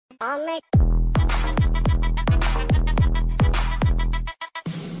Hello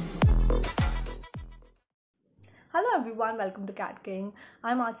everyone, welcome to CATKing.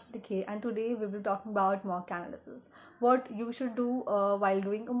 I'm K, and today we will be talking about mock analysis. What you should do while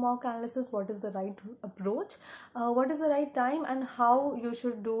doing a mock analysis, what is the right approach, what is the right time, and how you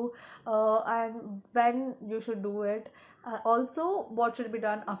should do and when you should do it. Also, what should be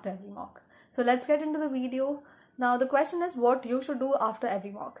done after every mock. So let's get into the video. Now the question is what you should do after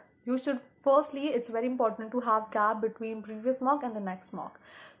every mock. You should, firstly, it's very important to have gap between previous mock and the next mock.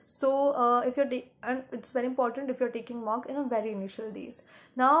 So if you're and it's very important if you're taking mock in a very initial days.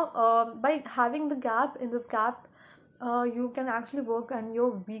 Now by having the gap, in this gap you can actually work on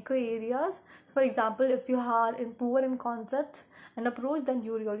your weaker areas. For example, if you are poor in concepts and approach, then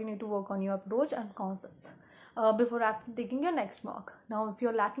you really need to work on your approach and concepts before actually taking your next mock. Now if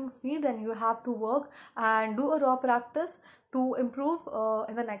you're lacking speed, then you have to work and do a raw practice to improve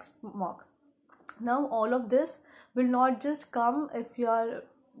in the next mock. Now all of this will not just come if you are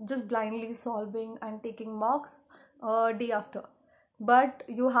just blindly solving and taking mocks day after, but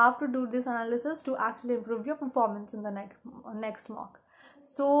you have to do this analysis to actually improve your performance in the next mock.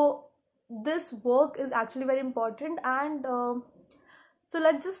 So this work is actually very important, and so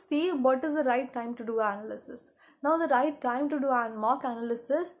let's just see what is the right time to do analysis. Now the right time to do mock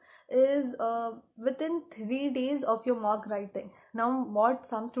analysis is within 3 days of your mock writing. Now what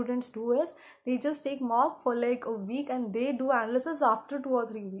some students do is they just take mock for like a week and they do analysis after 2 or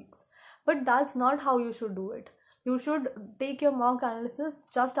 3 weeks. But that's not how you should do it. You should take your mock analysis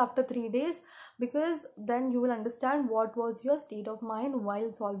just after 3 days, because then you will understand what was your state of mind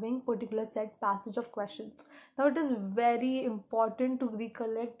while solving particular set passage of questions. Now it is very important to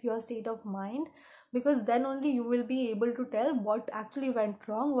recollect your state of mind, because then only you will be able to tell what actually went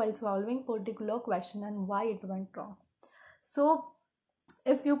wrong while solving particular question and why it went wrong. So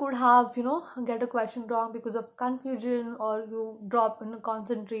if you could have get a question wrong because of confusion, or you drop in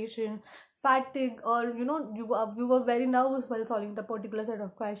concentration, fatigue, or you were very nervous while solving the particular set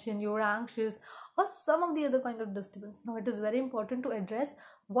of question, you were anxious, or some of the other kind of disturbance. Now it is very important to address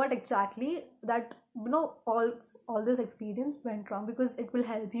what exactly that all this experience went wrong, because it will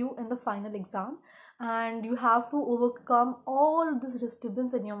help you in the final exam, and you have to overcome all this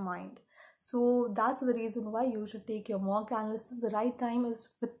disturbance in your mind. So that's the reason why you should take your mock analysis. The right time is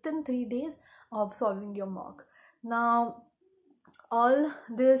within 3 days of solving your mock. Now all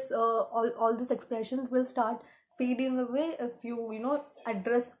this expressions will start fading away if you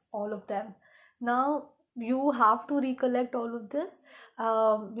address all of them. Now you have to recollect all of this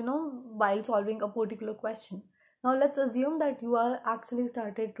while solving a particular question. Now let's assume that you are actually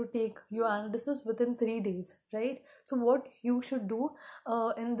started to take your analysis within 3 days, right? So what you should do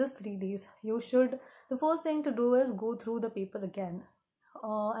in this 3 days, the first thing to do is go through the paper again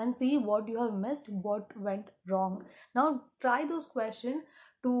and see what you have missed, what went wrong. Now try those questions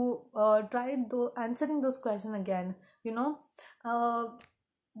answering those questions again.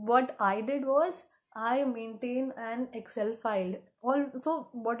 What I did was I maintain an Excel file. Also,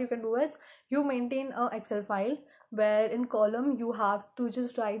 what you can do is you maintain an Excel file where in column you have to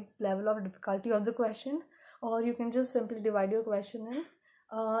just write level of difficulty of the question, or you can just simply divide your question in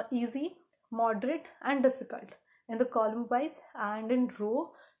easy, moderate, and difficult in the column wise. And in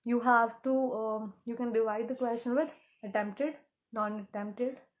row you have to you can divide the question with attempted,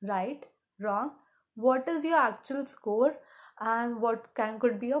 non-attempted, right, wrong, what is your actual score, and what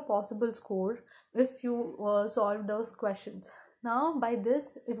could be a possible score if you solve those questions. Now by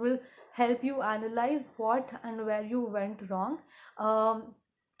this it will help you analyze what and where you went wrong,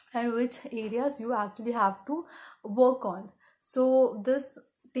 and which areas you actually have to work on. So this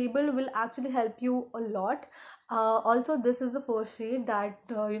table will actually help you a lot. Also, this is the first sheet that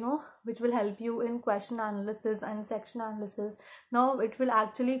which will help you in question analysis and section analysis. Now it will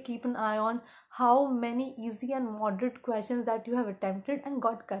actually keep an eye on how many easy and moderate questions that you have attempted and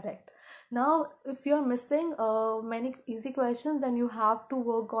got correct. Now if you're missing many easy questions, then you have to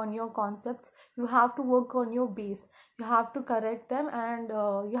work on your concepts, you have to work on your base, you have to correct them, and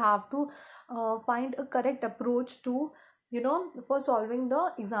you have to find a correct approach to for solving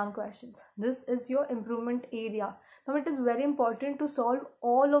the exam questions. This is your improvement area. Now it is very important to solve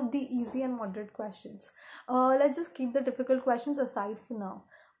all of the easy and moderate questions. Let's just keep the difficult questions aside for now.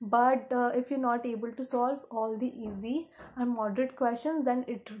 But if you're not able to solve all the easy and moderate questions, then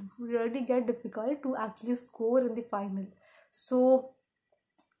it really get difficult to actually score in the final. So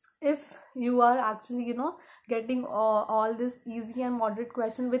if you are actually getting all this easy and moderate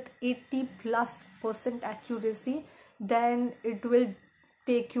questions with 80+% accuracy, then it will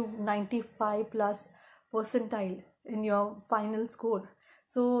take you 95+ percentile in your final score.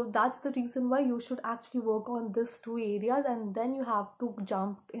 So that's the reason why you should actually work on these two areas, and then you have to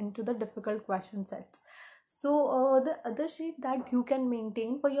jump into the difficult question sets. So the other sheet that you can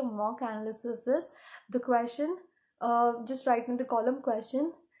maintain for your mock analysis is the question. Just write in the column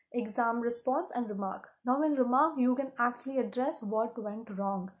question, exam response, and remark. Now in remark, you can actually address what went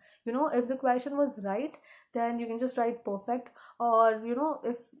wrong. If the question was right, then you can just write perfect. Or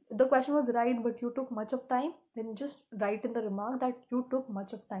if the question was right but you took much of time, then just write in the remark that you took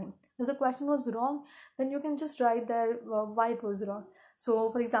much of time. If the question was wrong, then you can just write there why it was wrong.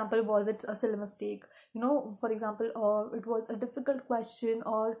 So for example, was it a silly mistake? For example, it was a difficult question,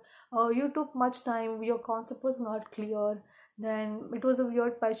 or you took much time, your concept was not clear, then it was a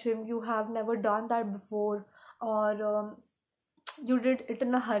weird question, you have never done that before, or you did it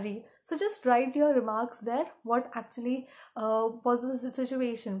in a hurry. So just write your remarks there, what actually was the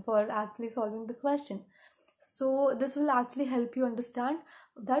situation for actually solving the question. So this will actually help you understand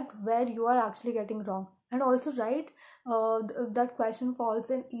that where you are actually getting wrong. And also write if that question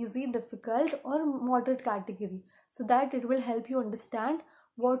falls in easy, difficult, or moderate category, so that it will help you understand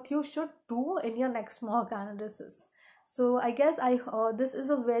what you should do in your next mock analysis. So I guess this is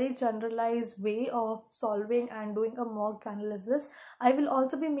a very generalized way of solving and doing a mock analysis. I will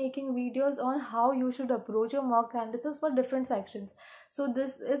also be making videos on how you should approach your mock analysis for different sections. So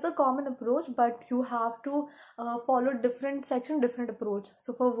this is a common approach, but you have to follow different section, different approach.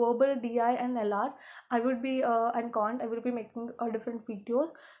 So for verbal, DI, and LR, I would be and Cont, I will be making different videos.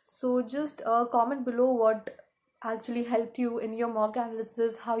 So just comment below what actually helped you in your mock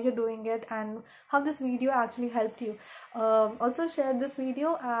analysis, how you're doing it, and how this video actually helped you. Also share this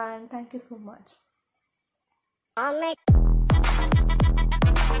video, and thank you so much.